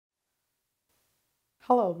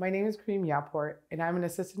Hello, my name is Karim Yaport, and I'm an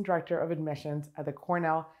Assistant Director of Admissions at the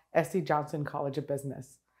Cornell S.C. Johnson College of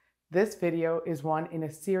Business. This video is one in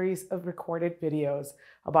a series of recorded videos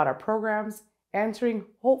about our programs, answering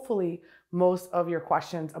hopefully most of your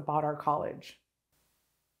questions about our college.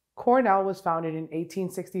 Cornell was founded in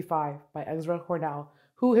 1865 by Ezra Cornell,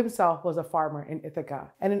 who himself was a farmer in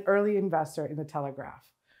Ithaca and an early investor in the telegraph,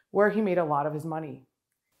 where he made a lot of his money.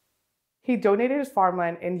 He donated his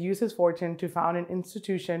farmland and used his fortune to found an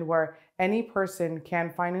institution where any person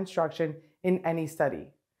can find instruction in any study.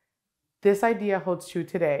 This idea holds true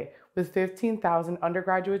today, with 15,000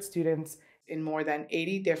 undergraduate students in more than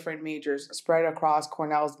 80 different majors spread across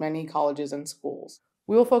Cornell's many colleges and schools.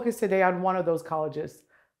 We will focus today on one of those colleges,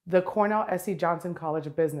 the Cornell S.C. Johnson College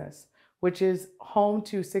of Business, which is home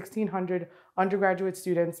to 1,600 undergraduate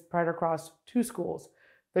students spread across two schools,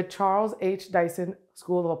 the Charles H. Dyson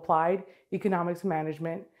School of Applied Economics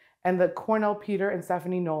Management, and the Cornell Peter and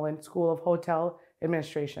Stephanie Nolan School of Hotel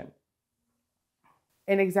Administration.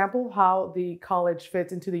 An example of how the college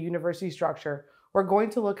fits into the university structure, we're going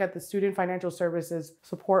to look at the Student Financial Services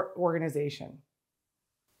Support Organization.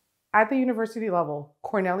 At the university level,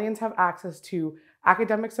 Cornellians have access to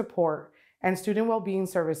academic support and student well-being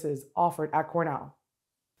services offered at Cornell.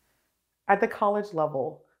 At the college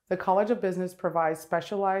level, the College of Business provides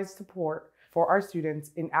specialized support for our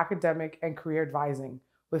students in academic and career advising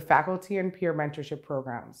with faculty and peer mentorship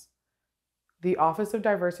programs. The Office of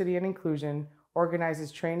Diversity and Inclusion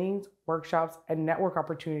organizes trainings, workshops, and network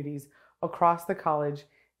opportunities across the college,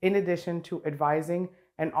 in addition to advising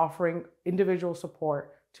and offering individual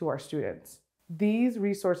support to our students. These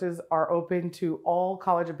resources are open to all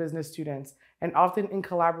College of Business students and often in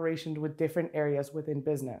collaboration with different areas within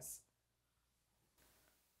business.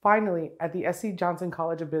 Finally, at the S.C. Johnson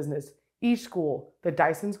College of Business, each school, the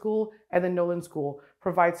Dyson School and the Nolan School,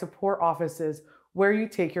 provide support offices where you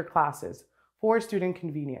take your classes for student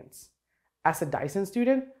convenience. As a Dyson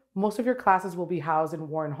student, most of your classes will be housed in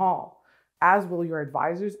Warren Hall, as will your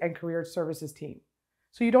advisors and career services team.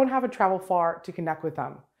 So you don't have to travel far to connect with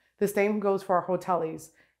them. The same goes for our hoteliers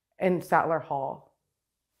in Statler Hall.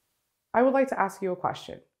 I would like to ask you a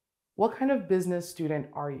question. What kind of business student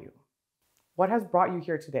are you? What has brought you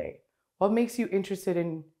here today? What makes you interested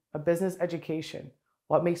in a business education?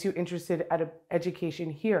 What makes you interested at an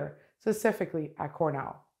education here, specifically at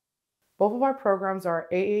Cornell? Both of our programs are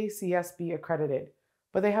AACSB accredited,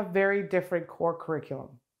 but they have very different core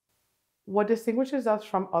curriculum. What distinguishes us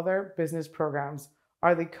from other business programs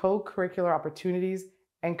are the co-curricular opportunities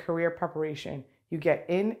and career preparation you get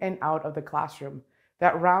in and out of the classroom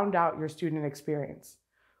that round out your student experience.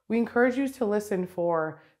 We encourage you to listen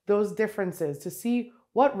for those differences to see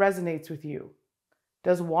what resonates with you.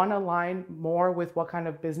 Does one align more with what kind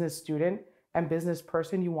of business student and business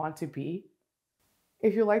person you want to be?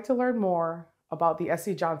 If you'd like to learn more about the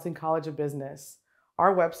S.C. Johnson College of Business,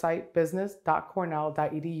 our website,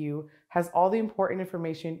 business.cornell.edu, has all the important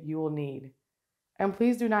information you will need. And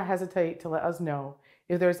please do not hesitate to let us know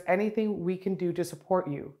if there's anything we can do to support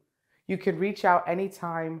you. You can reach out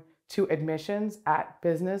anytime to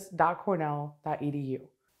admissions@business.cornell.edu.